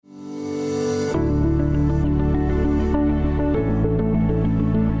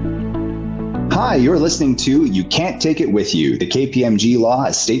Hi, you're listening to You Can't Take It With You, the KPMG Law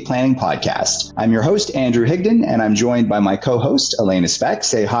Estate Planning Podcast. I'm your host, Andrew Higdon, and I'm joined by my co-host, Elena Speck.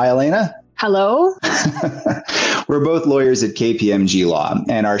 Say hi, Elena. Hello. We're both lawyers at KPMG Law,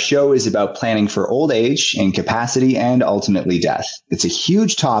 and our show is about planning for old age, incapacity, and ultimately death. It's a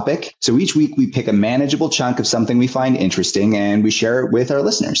huge topic, so each week we pick a manageable chunk of something we find interesting and we share it with our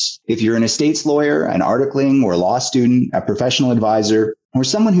listeners. If you're an estates lawyer, an articling or law student, a professional advisor, or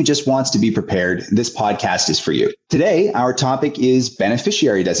someone who just wants to be prepared, this podcast is for you. Today, our topic is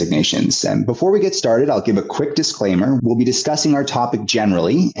beneficiary designations. And before we get started, I'll give a quick disclaimer. We'll be discussing our topic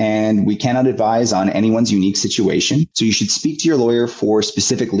generally, and we cannot advise on anyone's unique situation. So you should speak to your lawyer for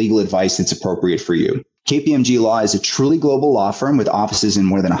specific legal advice that's appropriate for you. KPMG Law is a truly global law firm with offices in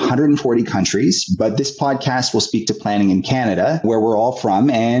more than 140 countries, but this podcast will speak to planning in Canada, where we're all from,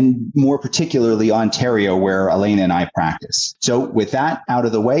 and more particularly Ontario, where Elena and I practice. So with that out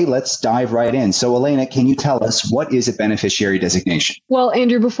of the way, let's dive right in. So Elena, can you tell us what is a beneficiary designation? Well,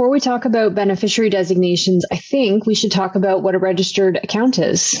 Andrew, before we talk about beneficiary designations, I think we should talk about what a registered account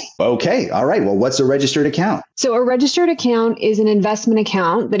is. Okay. All right. Well, what's a registered account? So a registered account is an investment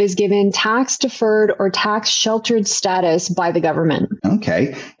account that is given tax deferred or tax sheltered status by the government.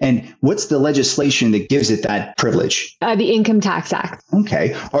 Okay. And what's the legislation that gives it that privilege? The Income Tax Act.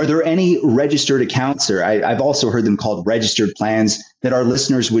 Okay. Are there any registered accounts, or I've also heard them called registered plans, that our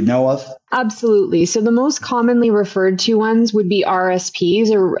listeners would know of? Absolutely. So the most commonly referred to ones would be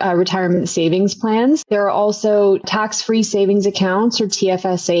RSPs or retirement savings plans. There are also tax-free savings accounts or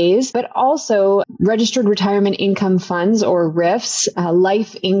TFSAs, but also registered retirement income funds or RIFs,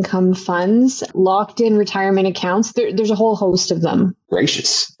 life income funds, locked-in retirement accounts. There's a whole host of them.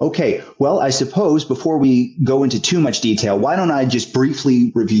 Gracious. Okay. Well, I suppose before we go into too much detail, why don't I just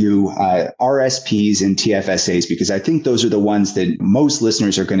briefly review RSPs and TFSAs, because I think those are the ones that most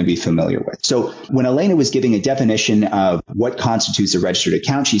listeners are going to be familiar with. So when Elena was giving a definition of what constitutes a registered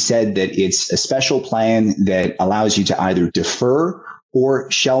account, she said that it's a special plan that allows you to either defer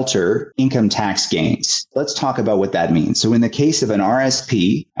or shelter income tax gains. Let's talk about what that means. So in the case of an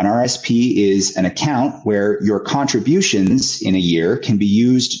RSP is an account where your contributions in a year can be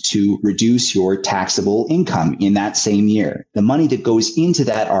used to reduce your taxable income in that same year. The money that goes into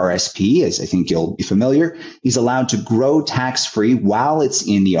that RSP, as I think you'll be familiar, is allowed to grow tax-free while it's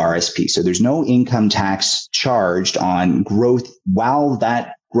in the RSP. So there's no income tax charged on growth while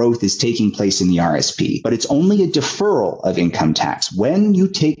that growth is taking place in the RSP, but it's only a deferral of income tax. When you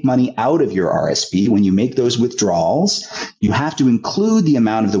take money out of your RSP, when you make those withdrawals, you have to include the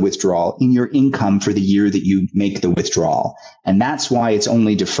amount of the withdrawal in your income for the year that you make the withdrawal. And that's why it's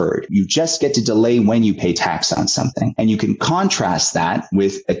only deferred. You just get to delay when you pay tax on something. And you can contrast that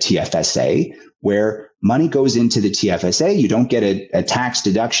with a TFSA, where money goes into the TFSA. You don't get a tax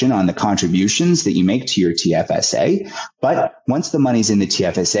deduction on the contributions that you make to your TFSA. But once the money's in the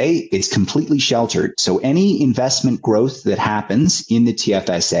TFSA, it's completely sheltered. So any investment growth that happens in the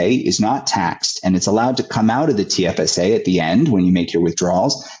TFSA is not taxed, and it's allowed to come out of the TFSA at the end when you make your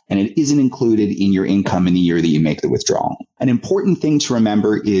withdrawals, and it isn't included in your income in the year that you make the withdrawal. An important thing to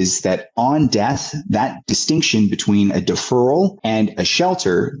remember is that on death, that distinction between a deferral and a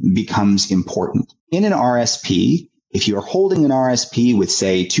shelter becomes important. In an RSP, if you're holding an RSP with,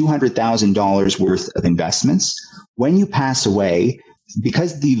 say, $200,000 worth of investments, when you pass away,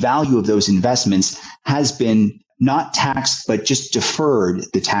 because the value of those investments has been not taxed, but just deferred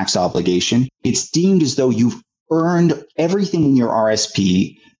the tax obligation, it's deemed as though you've earned everything in your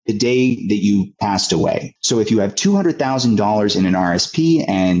RSP the day that you passed away. So if you have $200,000 in an RSP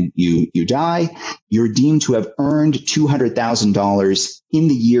and you die, you're deemed to have earned $200,000 in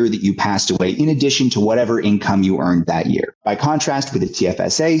the year that you passed away, in addition to whatever income you earned that year. By contrast with a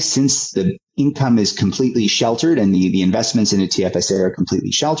TFSA, since the income is completely sheltered and the investments in a TFSA are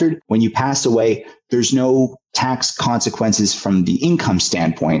completely sheltered, when you pass away, there's no tax consequences from the income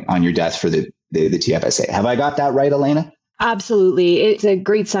standpoint on your death for the TFSA. Have I got that right, Elena? Absolutely. It's a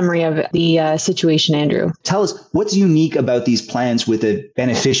great summary of the situation, Andrew. Tell us what's unique about these plans with a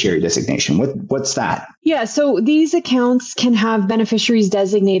beneficiary designation. What's that? Yeah, so these accounts can have beneficiaries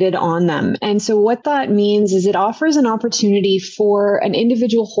designated on them. And so what that means is it offers an opportunity for an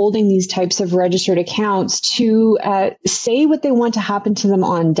individual holding these types of registered accounts to say what they want to happen to them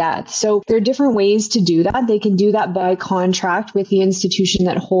on death. So there are different ways to do that. They can do that by contract with the institution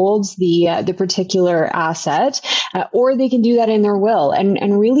that holds the particular asset, or they can do that in their will.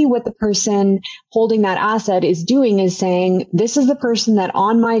 And really what the person holding that asset is doing is saying, this is the person that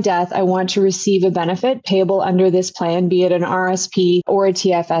on my death, I want to receive a benefit payable under this plan, be it an RSP or a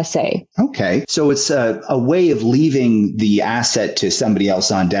TFSA. Okay. So it's a way of leaving the asset to somebody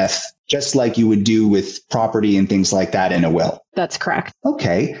else on death just like you would do with property and things like that in a will. That's correct.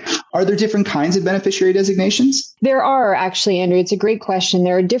 Okay. Are there different kinds of beneficiary designations? There are actually, Andrew. It's a great question.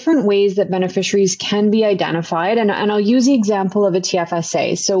 There are different ways that beneficiaries can be identified. And I'll use the example of a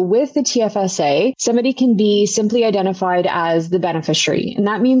TFSA. So with the TFSA, somebody can be simply identified as the beneficiary. And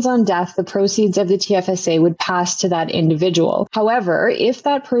that means on death, the proceeds of the TFSA would pass to that individual. However, if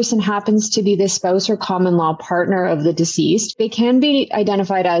that person happens to be the spouse or common law partner of the deceased, they can be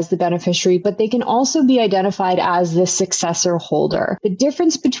identified as the beneficiary, but they can also be identified as the successor holder. The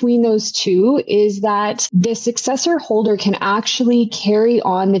difference between those two is that the successor holder can actually carry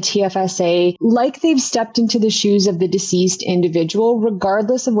on the TFSA like they've stepped into the shoes of the deceased individual,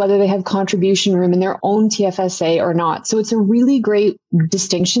 regardless of whether they have contribution room in their own TFSA or not. So it's a really great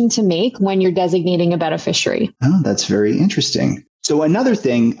distinction to make when you're designating a beneficiary. Oh, that's very interesting. So another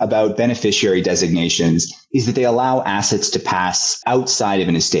thing about beneficiary designations is that they allow assets to pass outside of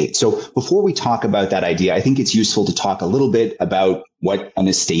an estate. So before we talk about that idea, I think it's useful to talk a little bit about what an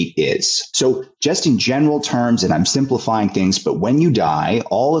estate is. So just in general terms, and I'm simplifying things, but when you die,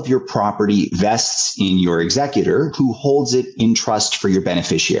 all of your property vests in your executor who holds it in trust for your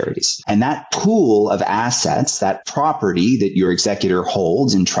beneficiaries. And that pool of assets, that property that your executor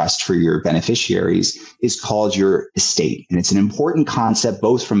holds in trust for your beneficiaries is called your estate. And it's an important concept,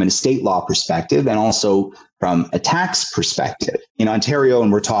 both from an estate law perspective and also from a tax perspective. In Ontario,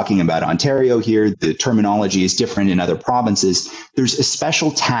 and we're talking about Ontario here, the terminology is different in other provinces. There's a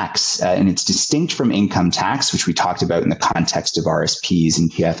special tax, and it's distinct from income tax, which we talked about in the context of RSPs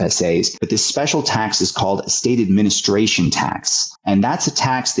and TFSAs. But this special tax is called estate administration tax. And that's a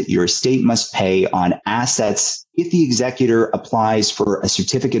tax that your estate must pay on assets if the executor applies for a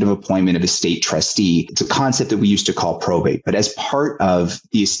certificate of appointment of estate trustee. It's a concept that we used to call probate. But as part of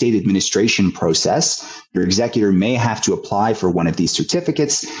the estate administration process, your executor may have to apply for one of these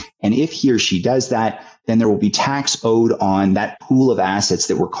certificates. And if he or she does that, then there will be tax owed on that pool of assets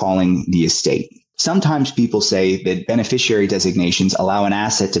that we're calling the estate. Sometimes people say that beneficiary designations allow an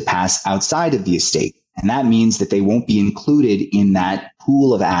asset to pass outside of the estate. And that means that they won't be included in that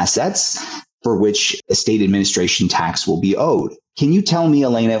pool of assets for which estate administration tax will be owed. Can you tell me,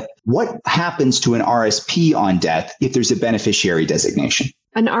 Elena, what happens to an RSP on death if there's a beneficiary designation?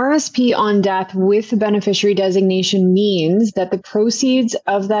 An RSP on death with a beneficiary designation means that the proceeds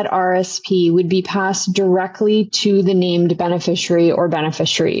of that RSP would be passed directly to the named beneficiary or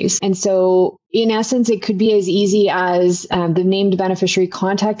beneficiaries. And so in essence, it could be as easy as the named beneficiary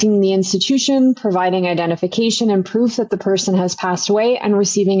contacting the institution, providing identification and proof that the person has passed away, and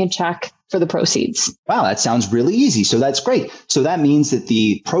receiving a check for the proceeds. Wow, that sounds really easy. So that's great. So that means that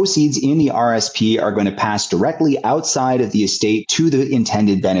the proceeds in the RSP are going to pass directly outside of the estate to the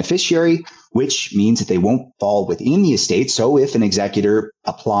intended beneficiary, which means that they won't fall within the estate. So if an executor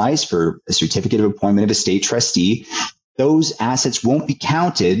applies for a certificate of appointment of estate trustee, those assets won't be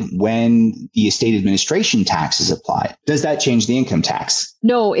counted when the estate administration tax is applied. Does that change the income tax?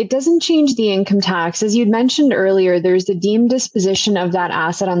 No, it doesn't change the income tax. As you'd mentioned earlier, there's the deemed disposition of that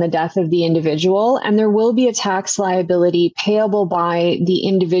asset on the death of the individual, and there will be a tax liability payable by the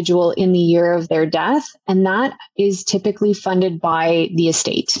individual in the year of their death, and that is typically funded by the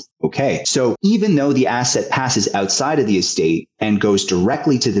estate. Okay, so even though the asset passes outside of the estate and goes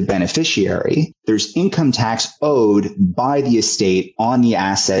directly to the beneficiary, there's income tax owed by the estate on the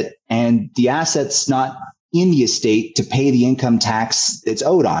asset, and the asset's not in the estate to pay the income tax that's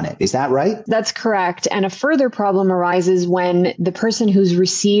owed on it. Is that right? That's correct. And a further problem arises when the person who's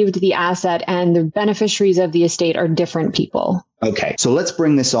received the asset and the beneficiaries of the estate are different people. Okay, so let's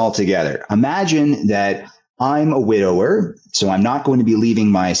bring this all together. Imagine that I'm a widower, so I'm not going to be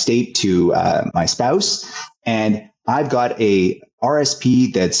leaving my estate to my spouse, and I've got a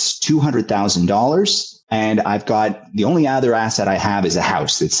RSP that's $200,000. And I've got the only other asset I have is a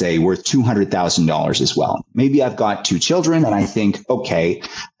house that's say worth $200,000 as well. Maybe I've got two children and I think, okay,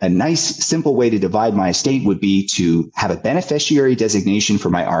 a nice simple way to divide my estate would be to have a beneficiary designation for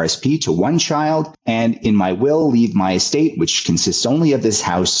my RSP to one child, and in my will leave my estate, which consists only of this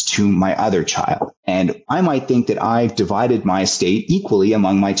house, to my other child. And I might think that I've divided my estate equally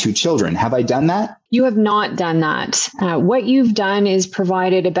among my two children. Have I done that? You have not done that. What you've done is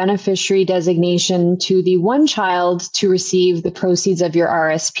provided a beneficiary designation to the one child to receive the proceeds of your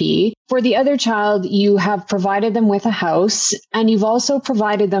RSP. For the other child, you have provided them with a house, and you've also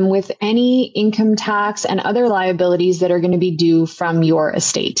provided them with any income tax and other liabilities that are going to be due from your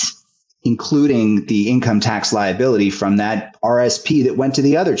estate, including the income tax liability from that RSP that went to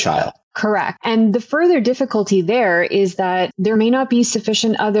the other child. Correct. And the further difficulty there is that there may not be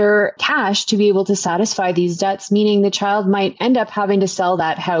sufficient other cash to be able to satisfy these debts, meaning the child might end up having to sell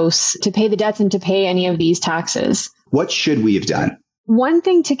that house to pay the debts and to pay any of these taxes. What should we have done? One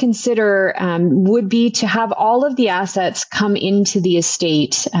thing to consider would be to have all of the assets come into the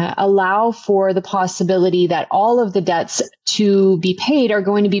estate, allow for the possibility that all of the debts to be paid are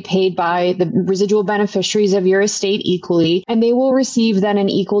going to be paid by the residual beneficiaries of your estate equally, and they will receive then an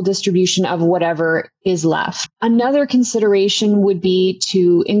equal distribution of whatever is left. Another consideration would be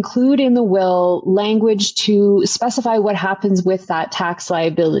to include in the will language to specify what happens with that tax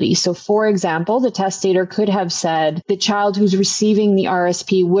liability. So, for example, the testator could have said the child who's receiving the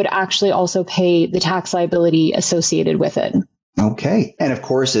RSP would actually also pay the tax liability associated with it. Okay. And of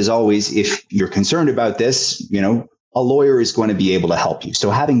course, as always, if you're concerned about this, a lawyer is going to be able to help you. So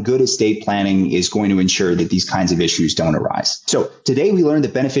having good estate planning is going to ensure that these kinds of issues don't arise. So today we learned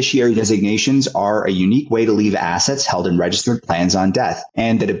that beneficiary designations are a unique way to leave assets held in registered plans on death,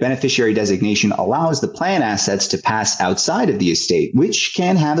 and that a beneficiary designation allows the plan assets to pass outside of the estate, which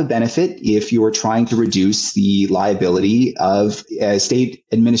can have a benefit if you are trying to reduce the liability of estate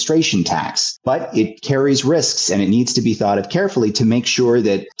administration tax. But it carries risks, and it needs to be thought of carefully to make sure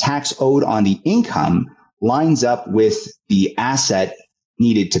that tax owed on the income lines up with the asset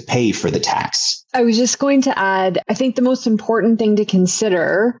needed to pay for the tax. I was just going to add, I think the most important thing to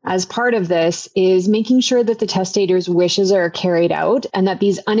consider as part of this is making sure that the testator's wishes are carried out and that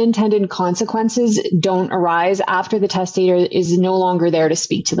these unintended consequences don't arise after the testator is no longer there to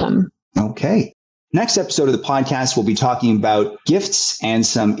speak to them. Okay. Next episode of the podcast, we'll be talking about gifts and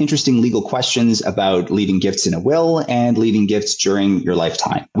some interesting legal questions about leaving gifts in a will and leaving gifts during your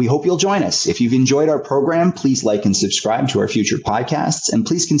lifetime. We hope you'll join us. If you've enjoyed our program, please like and subscribe to our future podcasts, and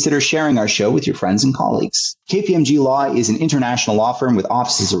please consider sharing our show with your friends and colleagues. KPMG Law is an international law firm with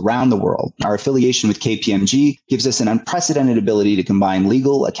offices around the world. Our affiliation with KPMG gives us an unprecedented ability to combine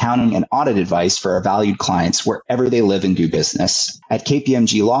legal, accounting, and audit advice for our valued clients wherever they live and do business. At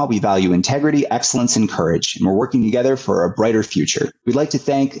KPMG Law, we value integrity, excellence, and courage, and we're working together for a brighter future. We'd like to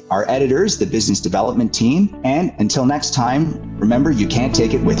thank our editors, the business development team, and until next time, remember, you can't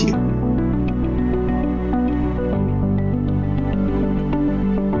take it with you.